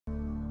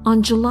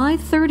On July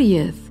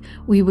 30th,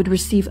 we would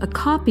receive a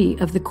copy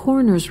of the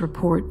coroner's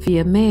report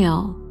via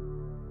mail.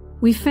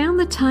 We found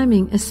the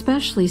timing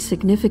especially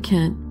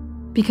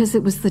significant because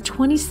it was the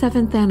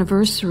 27th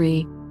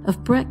anniversary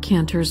of Brett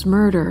Cantor's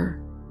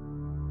murder.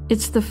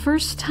 It's the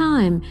first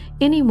time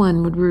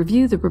anyone would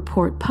review the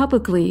report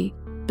publicly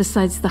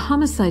besides the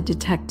homicide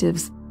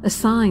detectives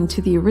assigned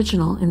to the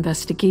original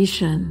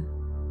investigation.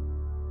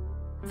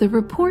 The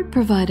report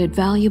provided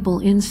valuable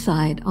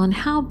insight on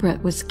how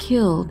Brett was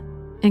killed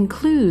and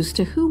clues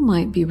to who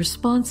might be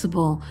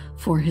responsible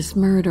for his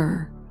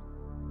murder.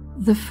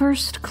 The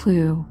first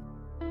clue: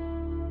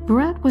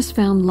 Brett was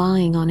found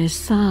lying on his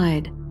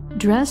side,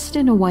 dressed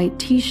in a white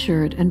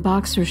t-shirt and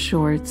boxer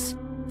shorts,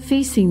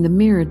 facing the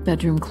mirrored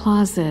bedroom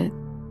closet.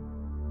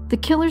 The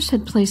killers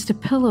had placed a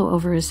pillow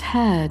over his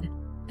head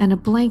and a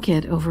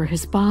blanket over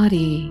his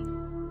body.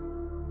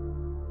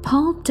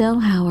 Paul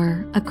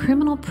Delhauer, a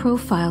criminal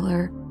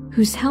profiler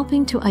who's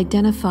helping to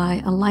identify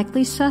a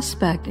likely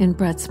suspect in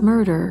Brett's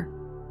murder,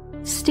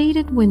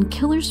 stated when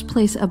killers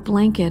place a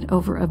blanket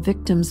over a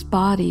victim's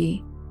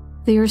body,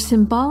 they are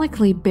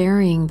symbolically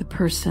burying the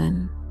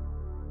person.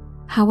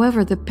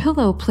 However, the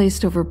pillow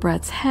placed over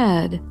Brett's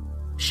head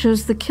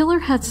shows the killer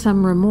had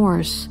some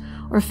remorse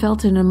or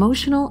felt an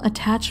emotional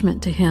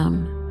attachment to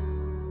him.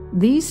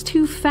 These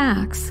two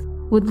facts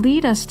would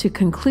lead us to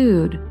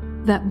conclude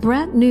that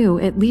Brett knew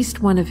at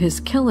least one of his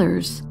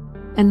killers,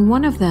 and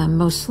one of them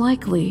most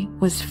likely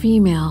was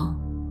female.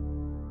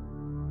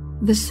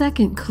 The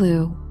second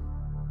clue: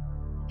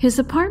 his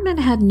apartment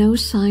had no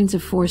signs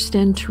of forced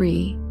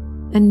entry,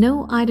 and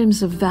no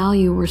items of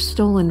value were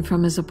stolen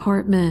from his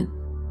apartment.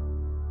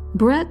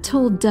 Brett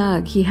told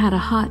Doug he had a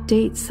hot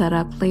date set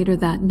up later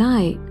that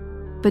night,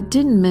 but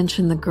didn't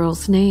mention the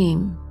girl's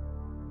name.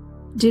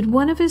 Did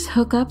one of his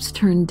hookups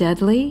turn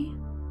deadly?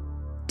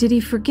 Did he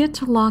forget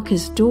to lock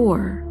his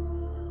door?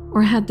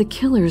 Or had the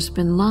killers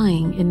been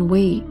lying in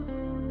wait?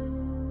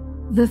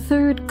 The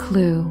third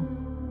clue: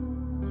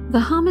 the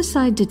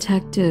homicide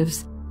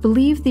detectives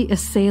believe the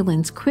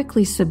assailants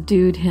quickly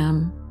subdued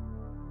him.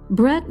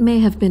 Brett may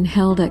have been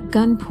held at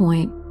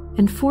gunpoint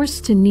and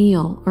forced to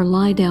kneel or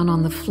lie down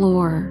on the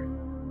floor.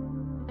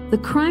 The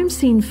crime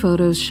scene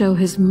photos show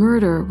his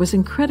murder was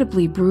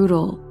incredibly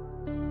brutal,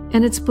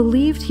 and it's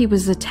believed he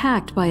was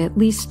attacked by at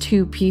least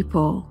 2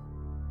 people.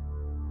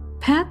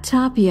 Pat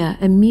Tapia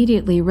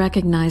immediately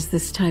recognized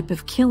this type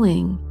of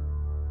killing,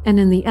 and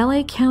in the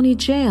LA County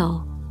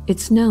Jail,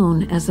 it's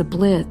known as a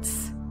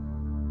blitz.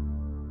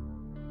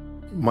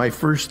 My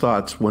first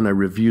thoughts when I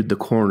reviewed the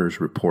coroner's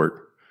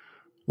report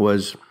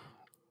was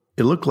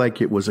it looked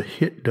like it was a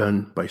hit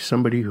done by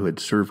somebody who had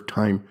served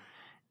time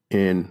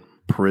in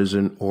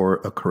prison or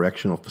a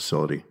correctional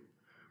facility.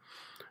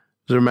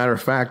 As a matter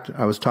of fact,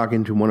 I was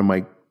talking to one of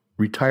my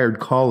retired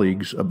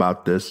colleagues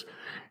about this,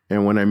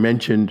 and when I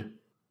mentioned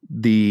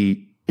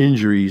the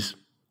injuries,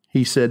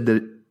 he said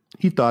that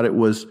he thought it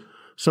was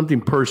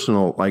something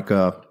personal, like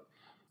a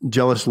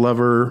jealous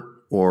lover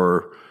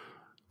or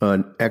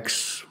an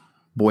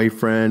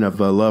ex-boyfriend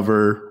of a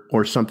lover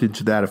or something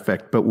to that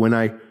effect. But when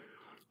I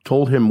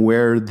told him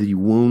where the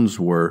wounds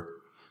were,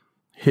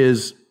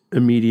 his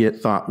immediate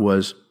thought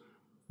was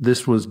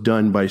this was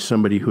done by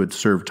somebody who had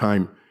served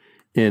time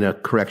in a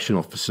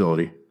correctional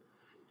facility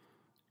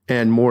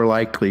and more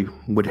likely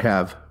would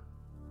have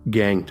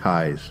gang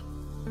ties.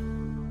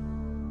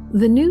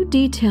 The new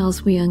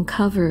details we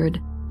uncovered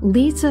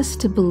leads us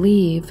to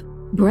believe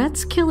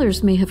Brett's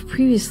killers may have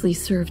previously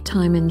served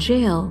time in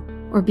jail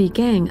or be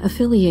gang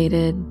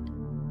affiliated.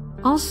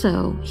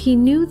 Also, he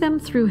knew them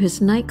through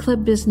his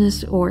nightclub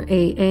business or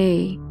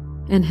AA,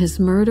 and his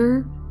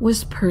murder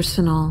was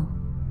personal.